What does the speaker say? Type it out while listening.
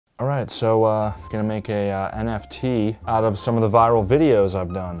All right, so gonna make a NFT out of some of the viral videos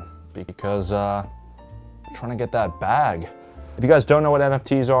I've done because trying to get that bag. If you guys don't know what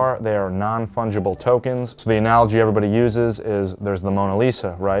NFTs are, they are non-fungible tokens. So the analogy everybody uses is there's the Mona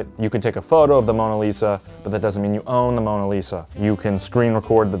Lisa, right? You can take a photo of the Mona Lisa, but that doesn't mean you own the Mona Lisa. You can screen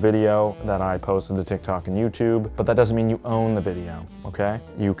record the video that I posted to TikTok and YouTube, but that doesn't mean you own the video, okay?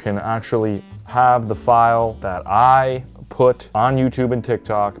 You can actually have the file that I put on YouTube and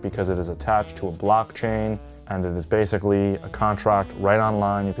TikTok because it is attached to a blockchain, and it is basically a contract right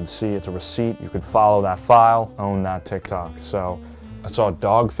online. You can see it's a receipt. You could follow that file, own that TikTok. So I saw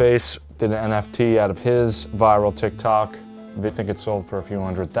Dogface did an NFT out of his viral TikTok. I think it sold for a few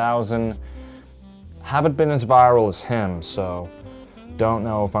 $100,000. Haven't been as viral as him, so don't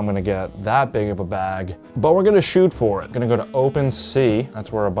know if I'm gonna get that big of a bag, but we're gonna shoot for it. Gonna go to OpenSea.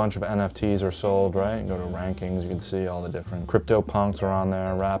 That's where a bunch of NFTs are sold, right? Go to rankings, you can see all the different crypto punks are on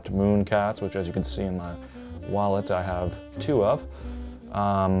there. Wrapped moon cats, which as you can see in my wallet, I have 2 of.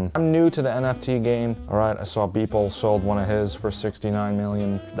 I'm new to the NFT game. All right, I saw Beeple sold one of his for 69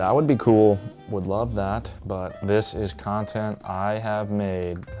 million. That would be cool, would love that. But this is content I have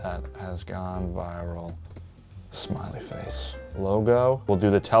made that has gone viral. Smiley face. Logo, we'll do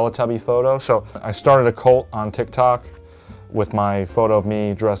the Teletubby photo. So I started a cult on TikTok with my photo of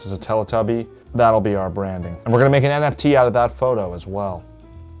me dressed as a Teletubby. That'll be our branding. And we're gonna make an NFT out of that photo as well.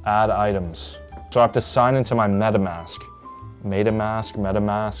 Add items. So I have to sign into my MetaMask.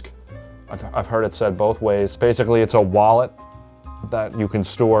 MetaMask. I've heard it said both ways. Basically, it's a wallet that you can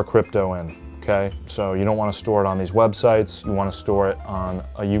store crypto in, okay? So you don't want to store it on these websites. You want to store it on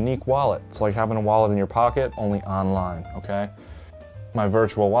a unique wallet. It's like having a wallet in your pocket, only online, okay? My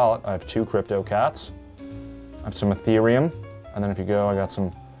virtual wallet, I have 2 crypto cats. I have some Ethereum. And then if you go, I got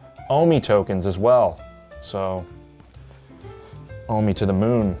some OMI tokens as well. So, OMI to the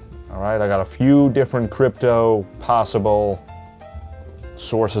moon. All right, I got a few different crypto possible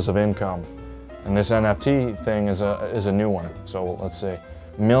sources of income. And this NFT thing is a new one. So let's see.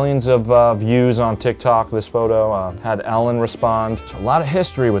 Millions of views on TikTok, this photo. Had Ellen respond. So a lot of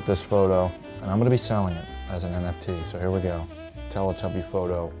history with this photo. And I'm gonna be selling it as an NFT. So here we go. Teletubby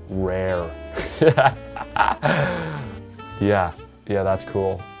photo, rare. Yeah, that's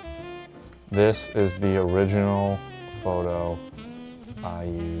cool. This is the original photo I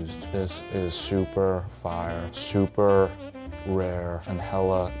used. This is super fire, super rare, and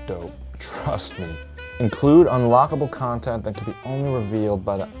hella dope. Trust me. Include unlockable content that can be only revealed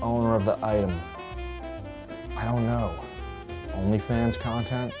by the owner of the item. I don't know. OnlyFans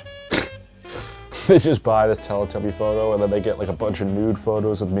content? They just buy this Teletubby photo and then they get like a bunch of nude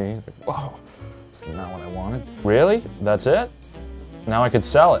photos of me. Like, whoa, this is not what I wanted. Really? That's it? Now I could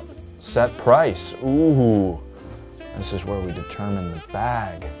sell it. Set price. Ooh. This is where we determine the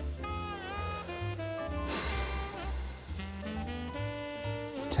bag.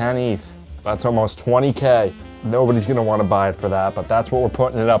 $10 ETH. That's almost 20K. Nobody's gonna want to buy it for that, but that's what we're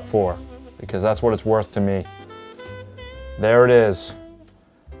putting it up for because that's what it's worth to me. There it is.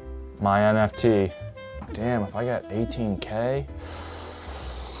 My NFT. Damn, if I got 18K.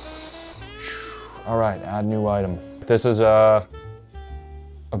 All right, add new item. This is a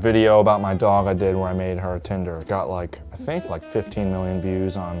video about my dog I did where I made her a Tinder. It got like, I think like 15 million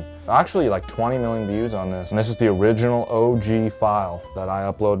views on, actually like 20 million views on this. And this is the original OG file that I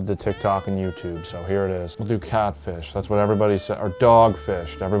uploaded to TikTok and YouTube. So here it is. We'll do catfish. That's what everybody said, or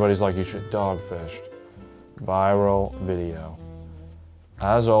dogfished. Everybody's like, you should dogfished. Viral video.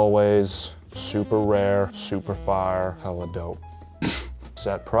 As always, super rare, super fire, hella dope.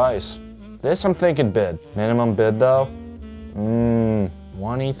 Set price. This I'm thinking bid. Minimum bid though?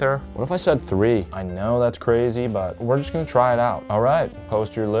 1 ether? What if I said 3? I know that's crazy, but we're just gonna try it out. All right,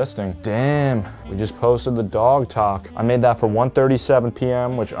 post your listing. Damn, we just posted the dog talk. I made that for 1:37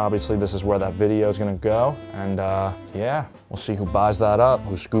 p.m., which obviously this is where that video is gonna go. And yeah, we'll see who buys that up,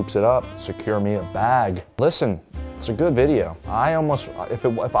 who scoops it up, secure me a bag. Listen, it's a good video. I almost, if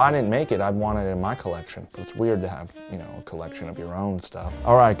I didn't make it, I'd want it in my collection. But it's weird to have, you know, a collection of your own stuff.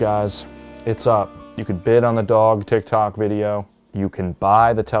 All right, guys, it's up. You could bid on the dog TikTok video. You can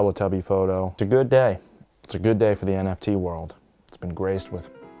buy the Teletubby photo. It's a good day. It's a good day for the NFT world. It's been graced with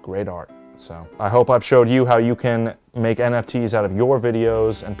great art. So I hope I've showed you how you can make NFTs out of your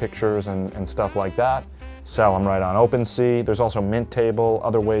videos and pictures and stuff like that. Sell them right on OpenSea. There's also Mint Table,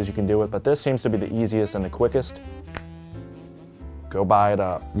 other ways you can do it, but this seems to be the easiest and the quickest. Go buy it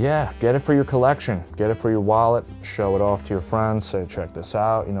up. Yeah, get it for your collection. Get it for your wallet. Show it off to your friends. Say, check this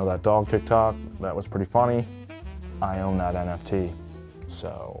out. You know that dog TikTok? That was pretty funny. I own that NFT.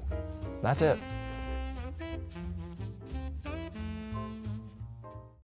 So that's it.